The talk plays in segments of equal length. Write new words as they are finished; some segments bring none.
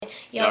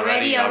Y'all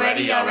ready? Welcome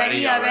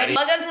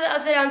to the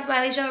Upside Down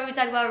Smiley Show, where we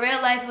talk about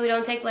real life, but we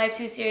don't take life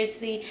too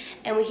seriously,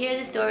 and we hear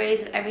the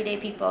stories of everyday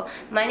people.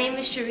 My name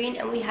is Shireen,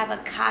 and we have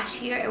Aakash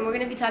here, and we're going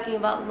to be talking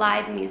about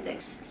live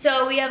music.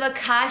 So we have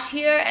Aakash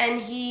here,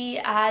 and he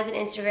has an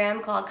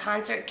Instagram called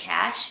Concert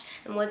Cash.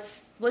 And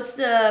what's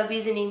the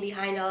reasoning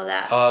behind all of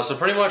that? So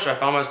pretty much I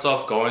found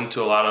myself going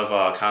to a lot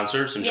of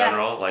concerts in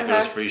general, like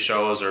there's free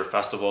shows or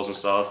festivals and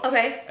stuff.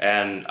 Okay.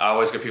 And I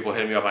always get people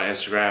hitting me up on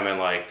Instagram and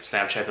like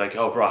Snapchat, like,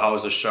 "Yo, bro, how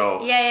was the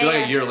show?" Yeah.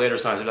 Like a year later,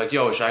 sometimes they're like,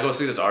 "Yo, should I go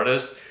see this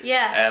artist?"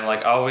 Yeah. And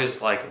like I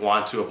always like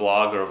want to a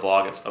blog or a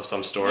vlog of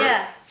some sort.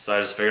 Yeah. So I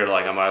just figured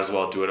like I might as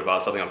well do it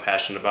about something I'm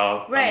passionate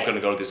about. Right. I'm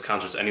gonna go to these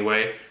concerts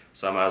anyway,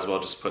 so I might as well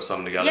just put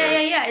something together.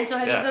 Yeah. And so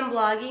have you been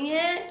blogging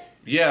it?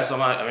 Yeah, so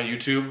I'm on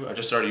YouTube. I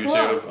just started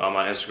YouTube. I'm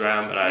on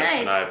Instagram,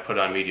 and I put it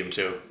on Medium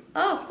too.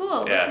 Oh,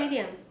 cool. Yeah. What's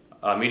Medium?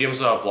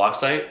 Medium's a blog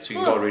site, so you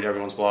can go read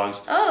everyone's blogs.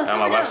 Oh, and on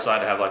my website,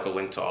 I have like a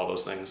link to all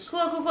those things.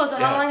 Cool. So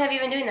how long have you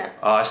been doing that?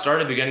 I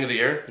started at the beginning of the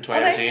year in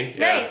 2019. Okay,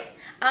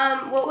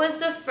 nice. What was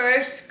the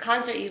first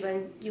concert you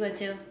went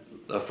to?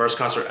 The first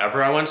concert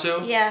ever I went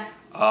to? Yeah.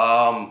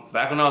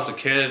 Back when I was a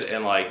kid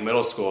in like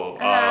middle school,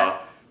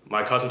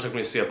 my cousin took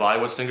me to see a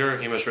Bollywood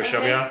singer. He was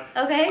Rishabia.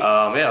 Okay.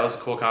 Yeah, it was a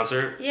cool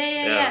concert.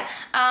 Yeah.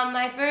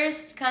 My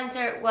first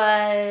concert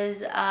was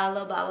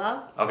Lo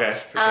Bawa. Okay,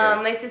 for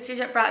sure. My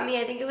sister brought me,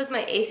 I think it was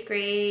my 8th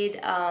grade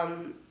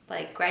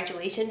like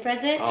graduation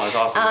present. Oh, that's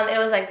awesome. It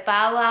was like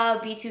Bow Wow,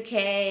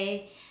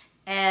 B2K,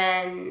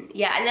 and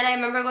then I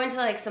remember going to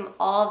like some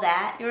All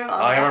That. You remember All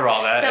That? I remember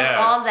All That.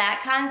 Some All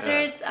That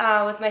concerts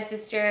with my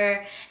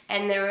sister,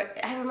 and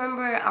I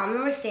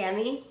remember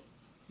Sammy.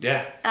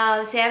 Yeah.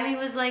 Sammy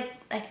was like,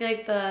 I feel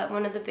like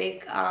one of the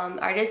big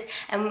artists,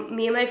 and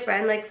me and my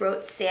friend like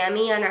wrote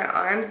Sammy on our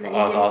arms, and then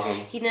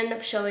he didn't end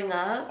up showing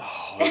up.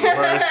 Oh, the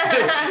worst.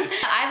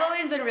 I've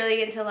always been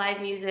really into live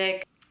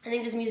music. I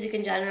think just music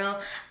in general.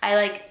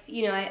 I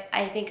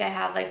think I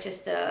have like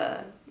just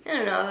a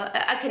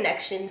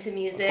connection to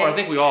music. Well, I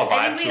think we all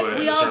vibe to it.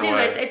 We all do.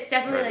 It's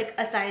definitely like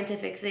a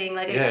scientific thing.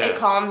 Like it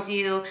calms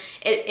you.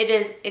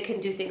 It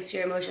can do things to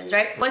your emotions,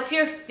 right? What's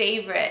your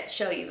favorite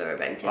show you've ever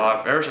been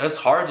to? It's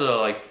hard to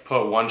like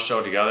put one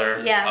show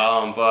together.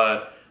 Yeah.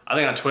 But I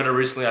think on Twitter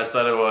recently I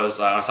said it was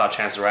I saw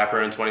Chance the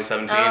Rapper in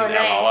 2017 at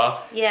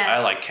Lala. Yeah.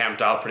 I like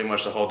camped out pretty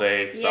much the whole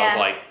day. So I was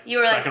like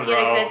second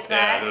row. In a good spot.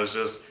 Yeah, it was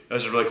just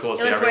really cool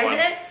to see everyone.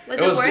 Was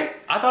it worth it?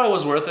 I thought it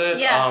was worth it.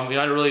 Yeah. I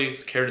didn't really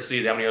care to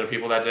see that many other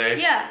people that day.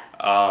 Yeah.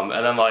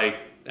 And then like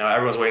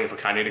everyone's waiting for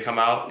Kanye to come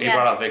out. He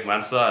brought out Vic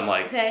Mensa, and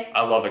like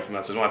I love Vic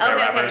Mensa. He's one of my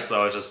favorite rappers,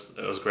 so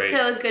it was great.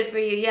 So it was good for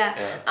you,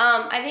 yeah.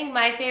 I think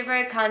my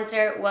favorite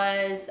concert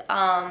was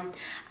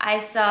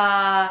I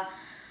saw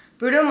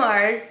Bruno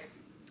Mars.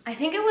 I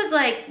think it was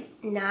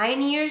like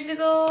 9 years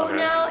ago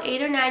now,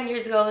 8 or 9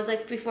 years ago. It was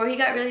like before he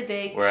got really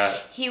big. Where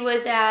at? He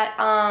was at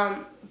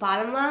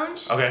Bottom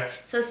Lounge. Okay.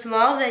 So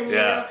small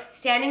venue,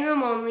 standing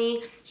room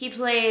only. He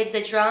played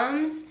the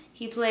drums.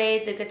 He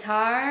played the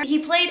guitar. He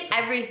played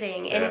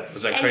everything. And,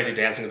 was that crazy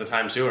dancing at the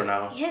time too, or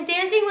no? His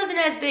dancing wasn't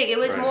as big. It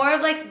was more of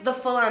like the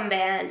full-on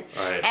band.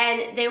 Right.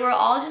 And they were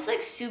all just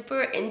like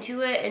super into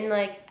it, and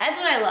like that's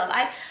what I love.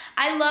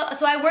 I love.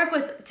 So I work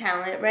with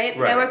talent, right?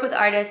 I work with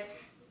artists.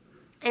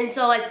 And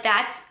so, like,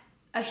 that's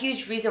a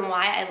huge reason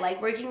why I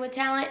like working with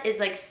talent is,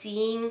 like,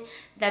 seeing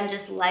them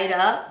just light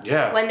up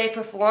when they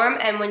perform.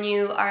 And when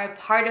you are a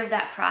part of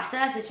that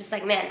process, it's just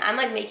like, man, I'm,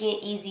 like, making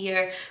it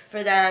easier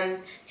for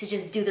them to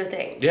just do their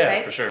thing. Yeah,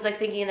 right? for sure. It's like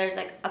thinking there's,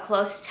 like, a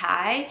close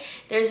tie.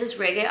 There's this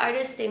reggae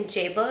artist named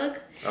J-Bug.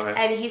 Okay.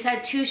 And he's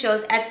had 2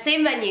 shows at the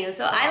same venue.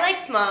 So I like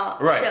small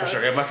shows. Right, for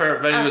sure. Yeah, my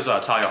favorite venue was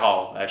Talia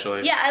Hall,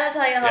 actually. Yeah, I love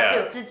Talia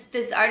Hall, too.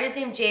 This artist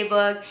named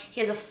J-Bug, he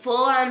has a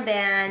full-on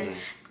band.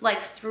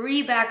 Like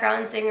 3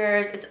 background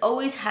singers. It's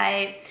always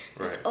hype.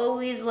 There's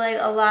always like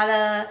a lot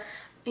of,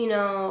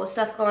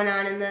 stuff going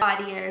on in the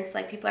audience.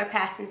 Like people are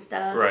passing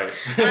stuff. Right.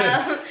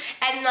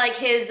 And like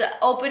his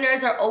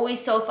openers are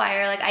always so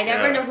fire. Like I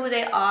never know who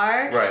they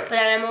are. Right. But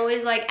then I'm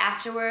always like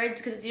afterwards,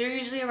 because you're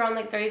usually around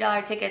like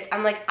 $30 tickets.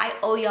 I'm like, I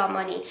owe y'all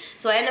money.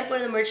 So I end up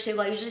going to the merch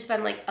table. I usually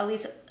spend like at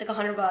least like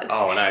 $100.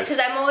 Oh, nice.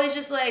 Because I'm always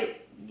just like,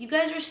 you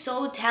guys are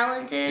so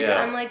talented.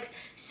 I'm like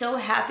so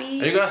happy.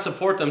 And you gotta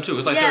support them too.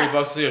 It's like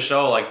 $30 to see a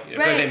show. Like I feel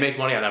like they make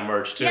money on that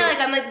merch too. Yeah, like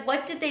I'm like,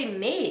 what did they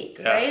make?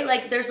 Right?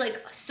 Like there's like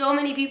so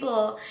many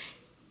people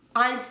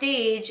on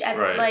stage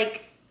at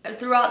like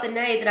throughout the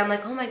night that I'm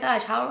like, oh my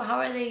gosh, how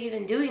are they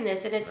even doing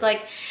this? And it's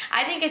like,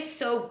 I think it's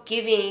so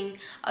giving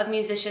of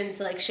musicians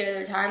to like share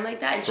their time like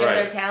that and share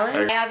their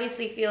talent. I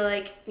obviously feel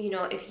like,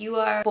 if you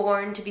are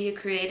born to be a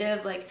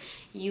creative, like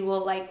you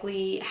will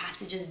likely have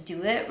to just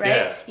do it,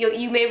 right?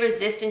 You may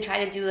resist and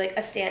try to do like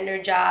a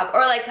standard job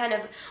or like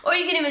or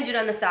you can even do it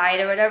on the side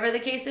or whatever the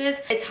case is.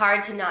 It's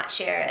hard to not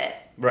share it.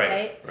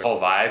 Right. The whole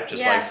vibe,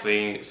 just like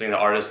seeing the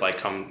artists like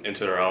come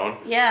into their own.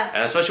 Yeah.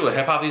 And especially with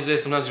hip hop these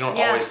days, sometimes you don't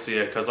always see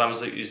it, because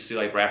sometimes you see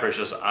like rappers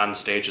just on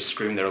stage just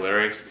scream their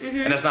lyrics,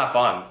 and it's not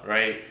fun,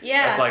 right?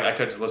 Yeah. It's like I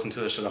could listen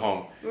to this shit at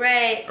home.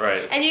 Right.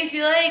 Right. And do you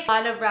feel like a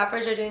lot of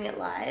rappers are doing it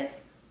live?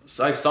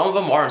 So, like some of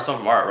them are and some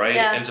of them aren't, right?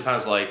 Yeah. And it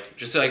depends, like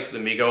just like the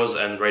Migos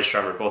and Ray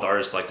Trevor, both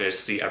artists, like they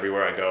just see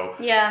everywhere I go.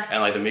 Yeah. And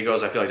like the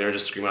Migos, I feel like they're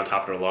just screaming on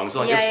top of their lungs.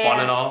 So, like it's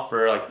fun and all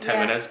for like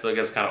 10 minutes, but it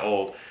gets kind of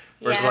old.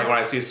 Versus like when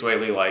I see Sway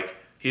Lee, like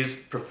he's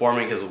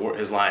performing his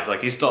lines,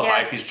 like he's still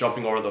hype, he's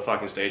jumping over the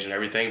fucking stage and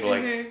everything, but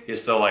like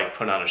he's still like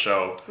putting on a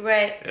show.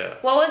 Right. Yeah.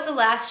 What was the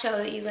last show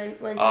that you went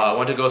to? I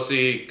went to go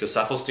see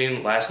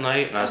Gesaffelstein last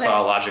night, and I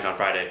saw Logic on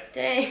Friday.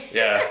 Dang.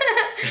 Yeah.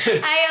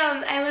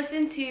 I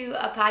listened to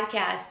a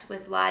podcast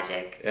with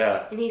Logic.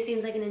 Yeah. And he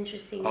seems like an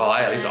interesting. Oh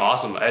yeah, he's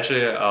awesome.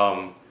 Actually,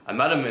 I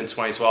met him in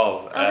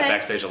 2012 at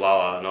backstage at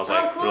Lala, and I was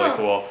like, really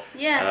cool.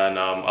 Yeah. And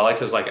I liked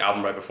his like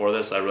album right before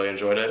this. I really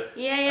enjoyed it.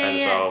 Yeah.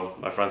 And so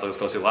my friends like, let's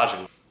go see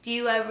Logic. Do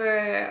you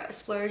ever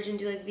splurge and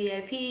do like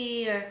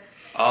VIP or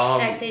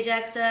backstage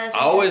access? I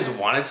always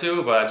wanted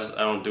to, but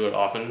I don't do it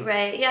often.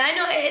 Right. Yeah, I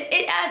know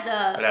it adds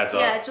up. It adds up.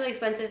 Yeah, it's really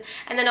expensive.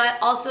 And then I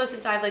also,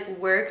 since I've like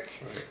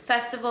worked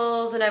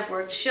festivals and I've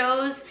worked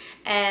shows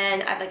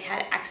and I've like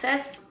had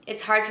access,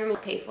 it's hard for me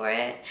to pay for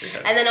it.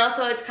 Yeah. And then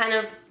also it's kind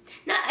of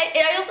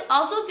I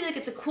also feel like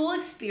it's a cool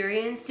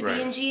experience to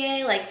be in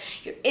GA. Like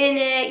you're in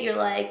it, you're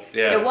like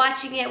you're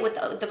watching it with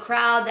the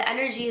crowd. The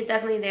energy is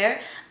definitely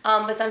there.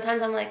 But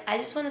sometimes I'm like, I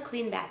just want a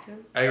clean bathroom.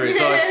 I agree.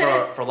 So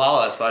like for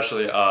Lala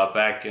especially,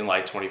 back in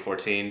like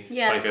 2014,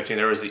 2015,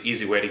 there was the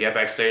easy way to get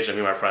backstage. I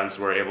mean, my friends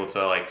were able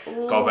to like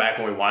go back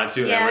when we wanted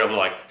to, and then we were able to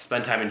like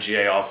spend time in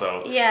GA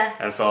also. Yeah.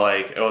 And so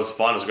like it was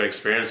fun. It was a great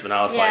experience. But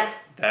now it's like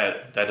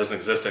that doesn't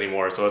exist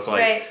anymore. So it's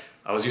like.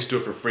 I was used to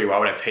it for free. Why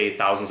would I pay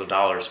thousands of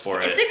dollars for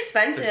it? It's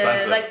expensive.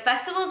 Like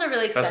festivals are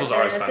really expensive. Festivals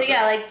are expensive. So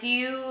yeah, like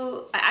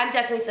I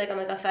definitely feel like I'm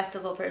like a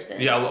festival person.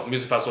 Yeah,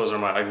 music festivals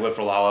are I live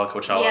for Lala,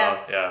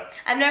 Coachella. Yeah.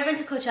 I've never been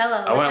to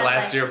Coachella. I went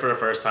last year for the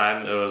first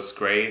time. It was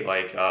great.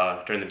 Like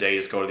during the day, you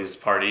just go to these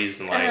parties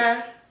and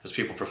like there's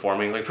people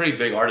performing, like pretty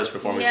big artists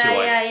performing too.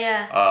 Like,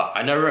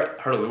 I never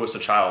heard of Louis the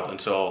Child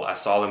until I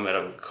saw them at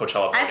a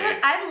Coachella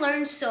party. I've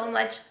learned so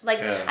much. Like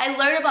I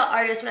learn about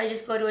artists when I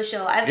just go to a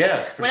show.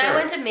 When I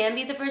went to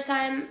Mamby the first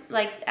time,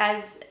 like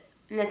as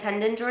an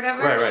attendant or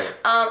whatever.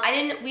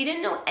 Right. We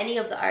didn't know any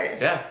of the artists.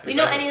 Yeah. Exactly. We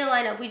know any of the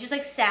lineup. We just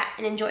like sat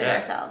and enjoyed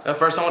ourselves. The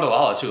first time I went to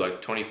Lala too,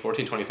 like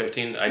 2014,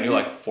 2015, I knew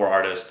like 4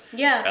 artists.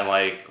 Yeah. And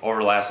like over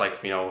the last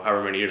like,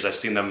 however many years, I've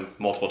seen them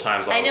multiple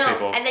times. All those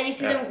people. And then you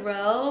see them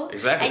grow.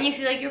 Exactly. And you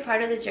feel like you're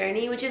part of the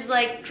journey, which is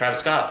like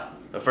Travis Scott.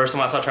 The first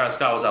time I saw Travis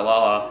Scott was at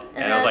Lala,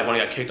 and it was like when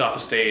he got kicked off the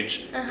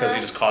stage because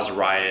he just caused a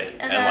riot,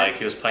 and like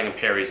he was playing in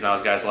Perry's, and now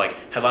this guy's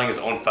like headlining his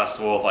own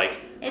festival of like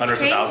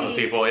hundreds of thousands of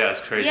people. Yeah,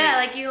 it's crazy. Yeah,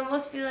 like you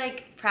almost feel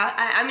like proud.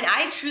 I mean,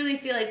 I truly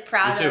feel like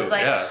proud of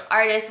like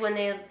artists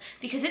when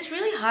because it's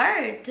really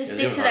hard to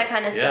stick to that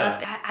kind of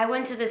stuff. I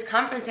went to this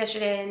conference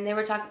yesterday, and they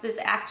were talking. This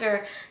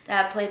actor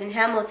that played in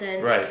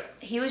Hamilton. Right.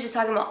 He was just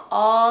talking about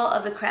all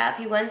of the crap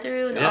he went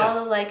through and all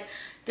of like.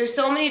 There's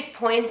so many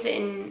points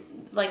in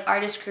like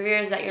artist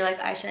careers that you're like,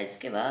 should I just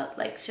give up?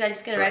 Like, should I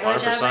just get a regular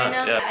job right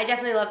now? Yeah. I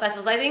definitely love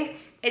festivals. I think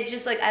it's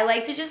just like I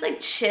like to just like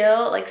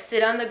chill, like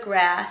sit on the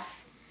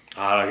grass.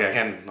 Oh,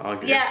 okay, I'll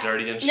get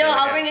dirty and shit. No,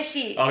 I'll bring a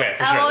sheet. Okay,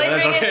 for sure. I'll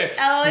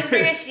always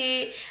bring a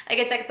sheet. Like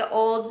it's like the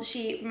old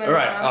sheet.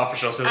 Right. Oh, for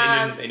sure. So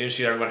the Indian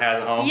sheet everyone has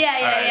at home.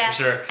 Yeah.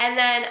 For sure. And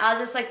then I'll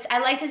just I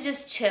like to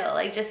just chill,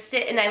 like just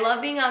sit, and I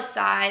love being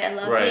outside. I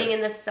love being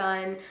in the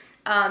sun.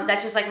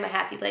 That's just like my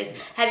happy place.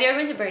 Have you ever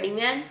been to Burning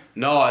Man?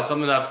 No, it's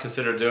something that I've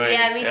considered doing.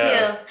 Yeah, me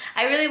too.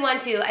 I really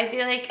want to. I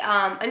feel like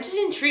I'm just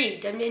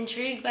intrigued. I'm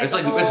intrigued by it's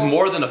it's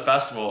more than a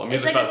festival, a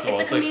music festival.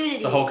 It's a community.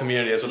 It's a whole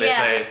community. That's what they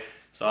say.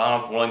 So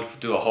I'm willing to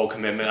do a whole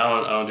commitment.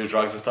 I don't do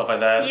drugs and stuff like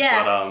that.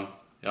 Yeah.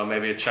 But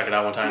maybe check it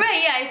out one time.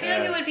 Right. Yeah. I feel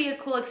like it would be a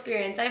cool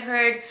experience. I've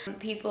heard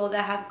people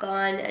that have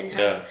gone and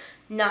have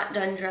not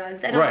done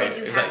drugs. I don't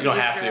think you have to. You don't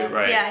have to.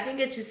 Right. Yeah. I think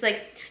it's just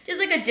like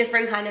a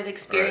different kind of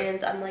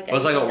experience. I'm like. Well,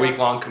 it's like a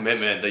week-long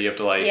commitment that you have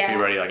to like be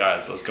ready. Like, all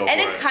right, let's go. And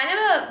it's kind of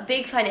a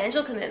big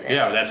financial commitment.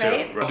 Yeah, that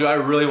too. Right? Do I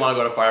really want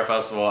to go to Fire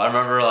Festival? I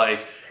remember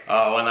like.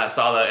 When I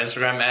saw the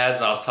Instagram ads,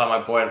 and I was telling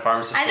my boy in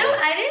pharmacy school.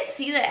 I didn't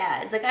see the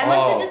ads. Like I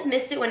must have just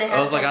missed it when it happened.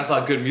 I was like, I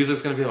saw good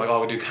music's gonna be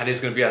like, dude, Kanye's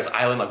gonna be at this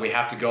island. Like we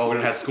have to go. We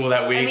didn't have school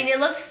that week. I mean, it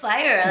looked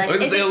fire.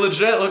 Like it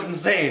legit looked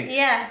insane.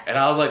 Yeah. And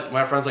I was like,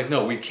 my friend's like,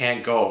 no, we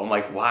can't go. I'm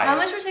like, why? How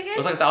much were tickets? It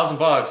was like $1,000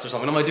 or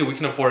something. I'm like, dude, we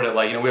can afford it.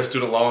 Like we have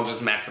student loans,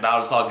 just max it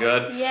out. It's all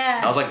good. Yeah.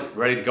 And I was like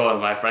ready to go,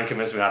 and my friend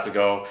convinced me not to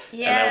go.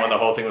 Yeah. And then when the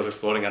whole thing was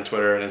exploding on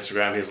Twitter and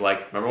Instagram, he's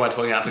like, remember when I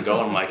told you not to go?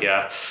 And I'm like,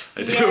 yeah,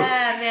 I do.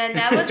 Yeah, man,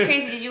 that was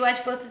crazy. Did you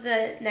watch both of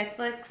the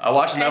Netflix? I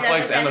watched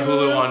Netflix and the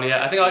Hulu one.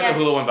 Yeah, I think I like the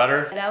Hulu one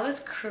better. That was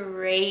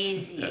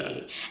crazy.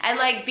 Yeah. And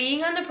like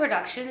being on the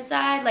production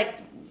side, like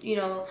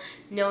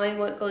knowing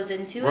what goes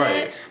into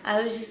it,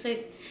 I was just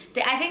like,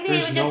 I think they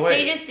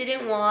just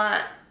didn't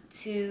want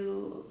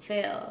to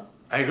fail.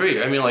 I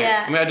agree. I mean, like,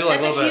 I do like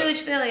that's a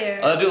huge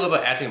failure. I do a little bit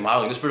of acting and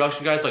modeling. These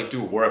production guys like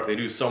do work. They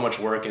do so much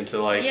work into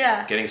like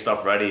getting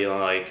stuff ready and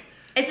like.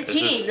 It's a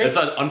team. It's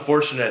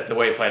unfortunate the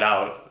way it played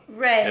out.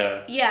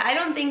 Right. Yeah. I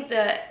don't think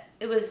that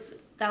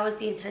that was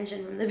the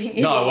intention from the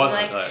beginning. No, it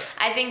wasn't. Like,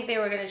 I think they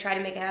were gonna try to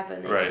make it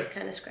happen. They just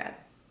kind of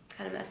scrapped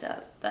kind of messed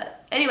up.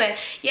 But anyway,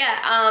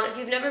 yeah. If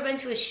you've never been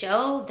to a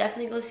show,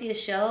 definitely go see a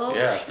show.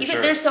 Yeah, for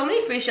sure. There's so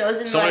many free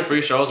shows. So many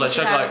free shows. I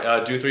check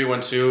like Do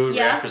 312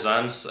 React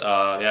Presents.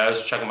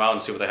 Just check them out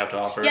and see what they have to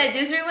offer. Yeah,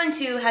 Do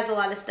 312 has a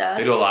lot of stuff.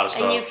 They do a lot of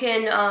stuff. And you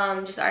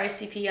can just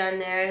RSVP on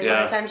there. A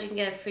lot of times you can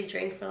get a free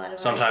drink for a lot of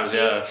Sometimes,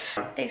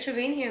 RSVPs. Thanks for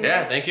being here, man.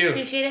 Yeah, thank you.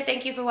 Appreciate it.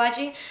 Thank you for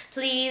watching.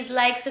 Please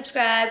like,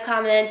 subscribe,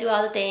 comment, do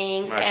all the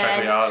things.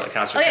 Check me out at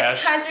Concert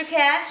Cash. Concert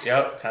Cash.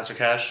 Yep, Concert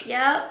Cash.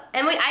 Yep.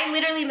 And I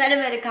literally met him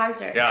at a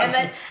concert.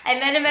 Yeah. I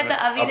met him at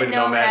the I'll Be the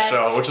Nomad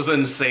show, which was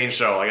an insane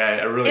show. Like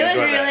I really enjoyed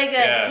it. It was really good.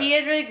 Yeah. He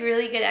had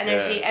really good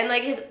energy. Yeah. And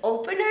like his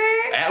opener.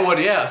 Atwood,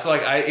 yeah. So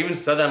like I even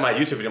said that in my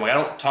YouTube video. I'm like, I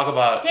don't talk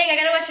about. Dang, I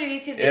gotta watch your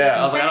YouTube video.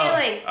 Yeah, I was like, all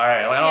right.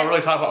 Like, I don't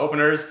really talk about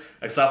openers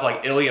except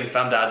like Illy and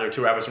Femdad. They're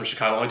two rappers from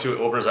Chicago. Only two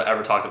openers I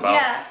ever talked about.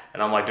 Yeah.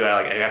 And I'm like, dude,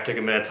 I have to take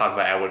a minute to talk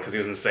about Atwood because he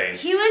was insane.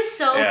 He was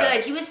so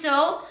good. He was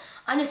so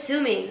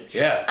unassuming.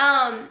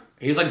 Yeah.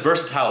 He's like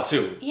versatile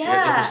too. Yeah. He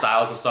had different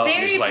styles and stuff.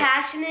 Very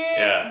passionate.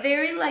 Yeah.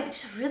 Very like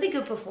just a really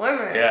good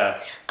performer.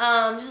 Yeah.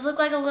 Just looked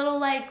like a little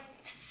like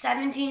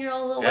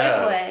 17-year-old little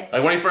white boy.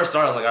 Like when he first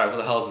started, I was like, all right, what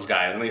the hell is this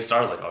guy? And when he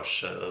started, I was like, oh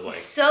shit, it was like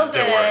so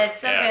good,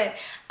 so good.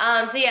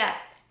 So yeah,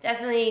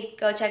 definitely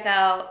go check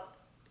out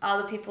all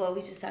the people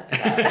we just talked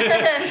about.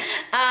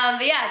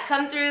 But yeah,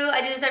 come through.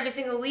 I do this every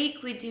single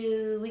week. We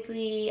do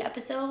weekly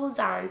episodes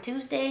on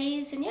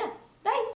Tuesdays, and yeah, bye.